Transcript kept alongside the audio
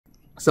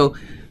So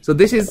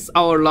this is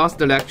our last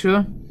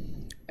lecture,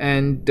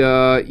 and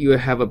you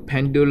have a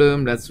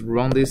pendulum. Let's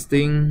run this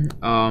thing.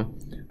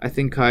 I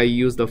think I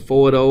used the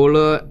forward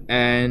Euler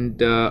and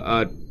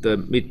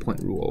the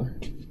midpoint rule,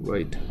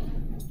 right?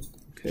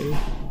 Okay.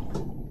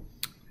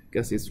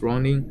 Guess it's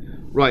running.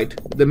 Right,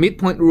 the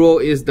midpoint rule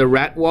is the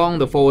red one,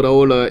 the forward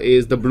Euler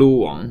is the blue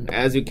one.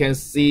 As you can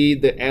see,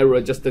 the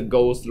error just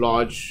goes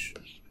large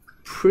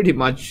pretty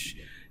much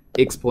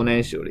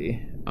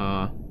exponentially.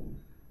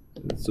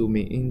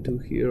 Zooming into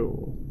here,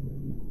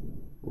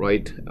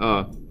 right?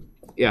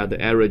 Yeah,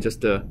 the error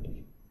just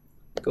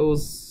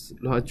goes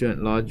larger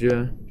and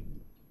larger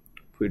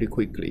pretty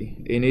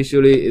quickly.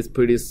 Initially it's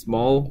pretty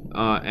small,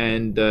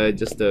 and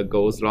just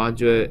goes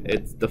larger.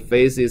 The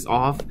phase is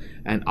off,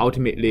 and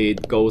ultimately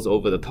it goes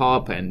over the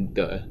top and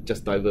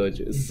just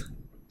diverges.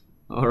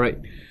 All right,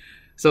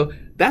 so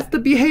that's the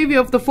behavior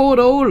of the forward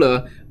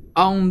Euler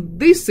on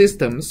this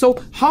system. So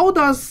how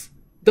does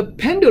the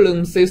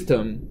pendulum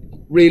system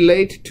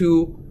relate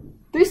to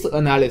this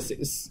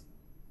analysis?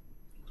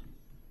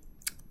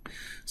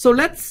 So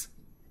let's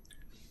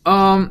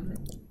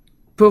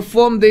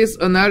perform this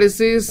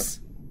analysis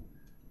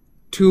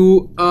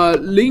to a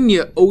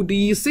linear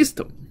ODE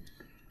system.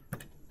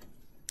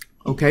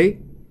 Okay,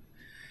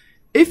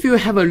 if you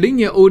have a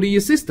linear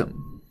ODE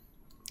system,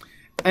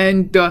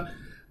 and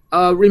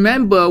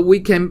remember we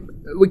can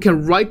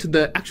write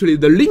the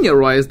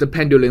linearized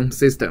pendulum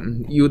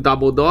system. U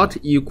double dot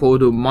equal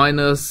to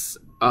minus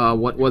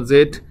what was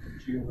it?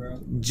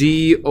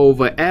 G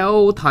over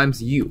L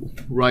times U,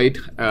 right?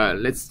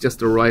 Let's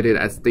just write it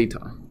as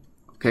theta.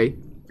 Okay.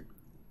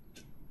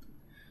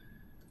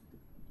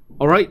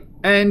 All right,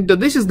 and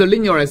this is the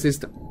linearized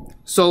system.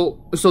 So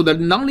the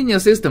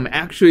nonlinear system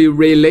actually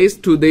relates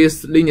to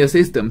this linear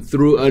system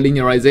through a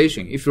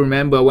linearization. If you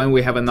remember, when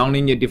we have a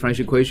nonlinear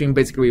differential equation,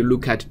 basically we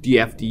look at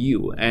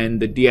df/du,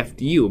 and the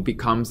df/du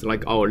becomes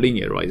like our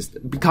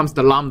becomes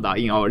the lambda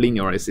in our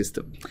linearized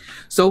system.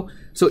 So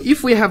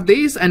if we have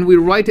this and we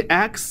write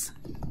x,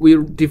 we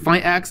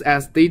define x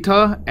as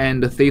theta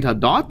and theta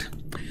dot,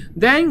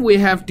 then we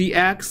have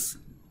dx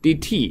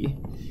dt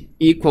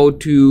equal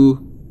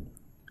to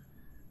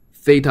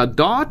theta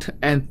dot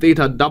and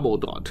theta double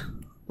dot,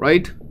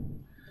 right?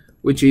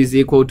 Which is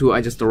equal to, I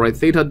just write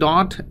theta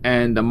dot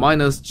and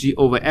minus g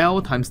over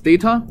L times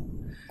theta.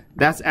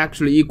 That's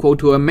actually equal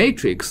to a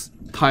matrix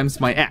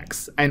times my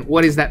x. And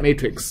what is that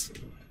matrix?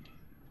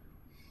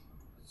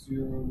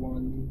 0,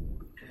 1,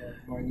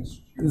 minus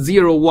g.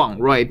 0, 1,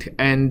 right?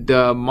 And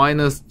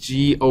minus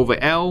g over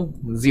L,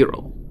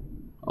 0.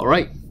 All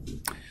right.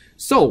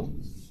 So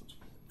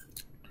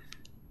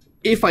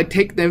if I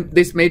take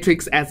this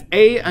matrix as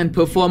A and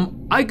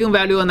perform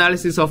eigenvalue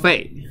analysis of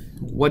A,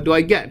 what do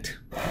I get?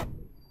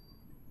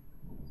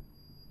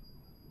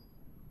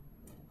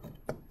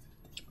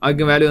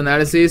 Eigenvalue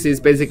analysis is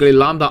basically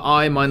lambda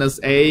I minus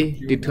A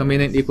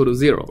determinant equal to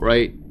 0,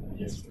 right?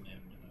 Yes.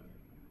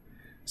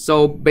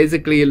 So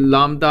basically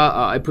lambda,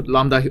 I put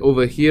lambda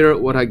over here,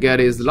 what I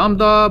get is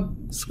lambda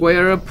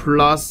square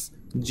plus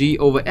G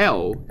over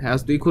L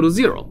has to equal to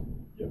 0.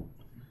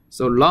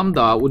 So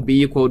lambda would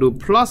be equal to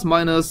plus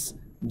minus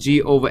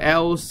G over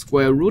L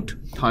square root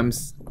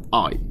times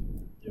I,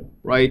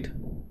 right?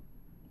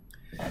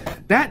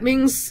 That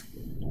means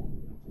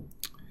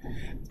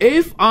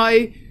if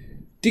I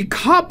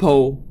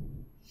decouple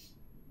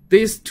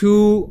these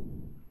two,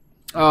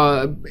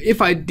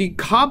 if I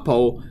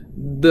decouple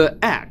the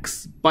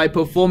x by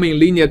performing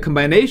linear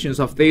combinations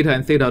of theta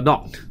and theta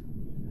dot,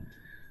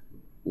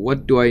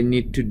 what do I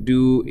need to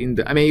do in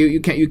the, I mean,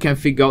 you can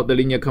figure out the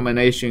linear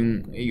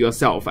combination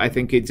yourself. I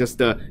think it's just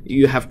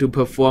you have to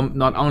perform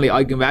not only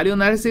eigenvalue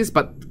analysis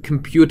but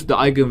compute the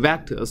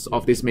eigenvectors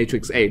of this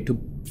matrix A to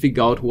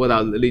figure out what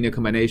are the linear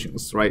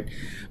combinations, right?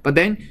 But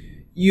then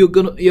you're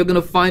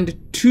gonna find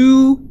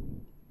two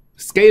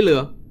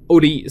scalar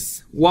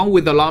ODEs, one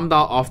with the lambda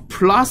of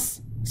plus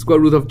square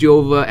root of G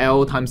over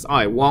L times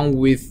I, one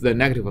with the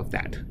negative of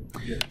that.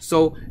 Yeah.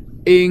 So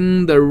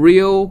in the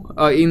real,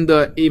 in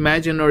the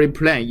imaginary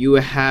plane, you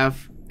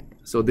have,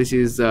 so this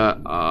is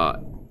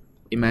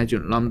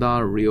imagine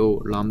lambda,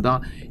 real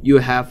lambda. You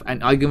have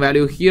an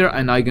eigenvalue here,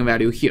 an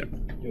eigenvalue here.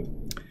 Yep.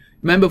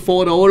 Remember,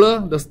 for the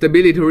Euler, the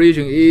stability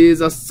region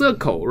is a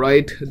circle,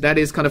 right? That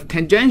is kind of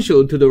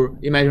tangential to the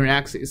imaginary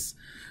axis.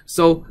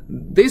 So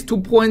these 2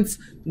 points,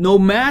 no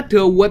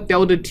matter what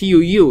delta t you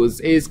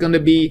use, is going to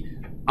be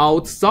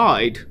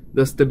outside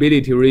the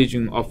stability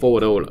region of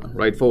forward Euler,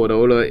 right? Forward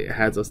Euler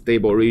has a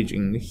stable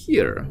region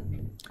here.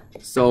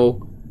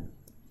 So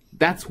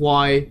that's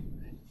why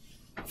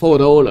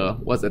forward Euler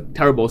was a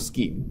terrible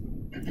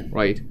scheme,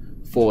 right,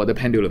 for the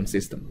pendulum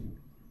system.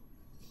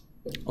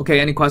 Okay,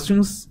 any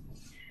questions?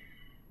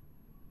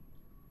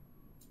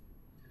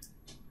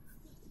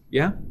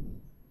 Yeah?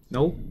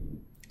 No?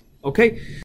 Okay.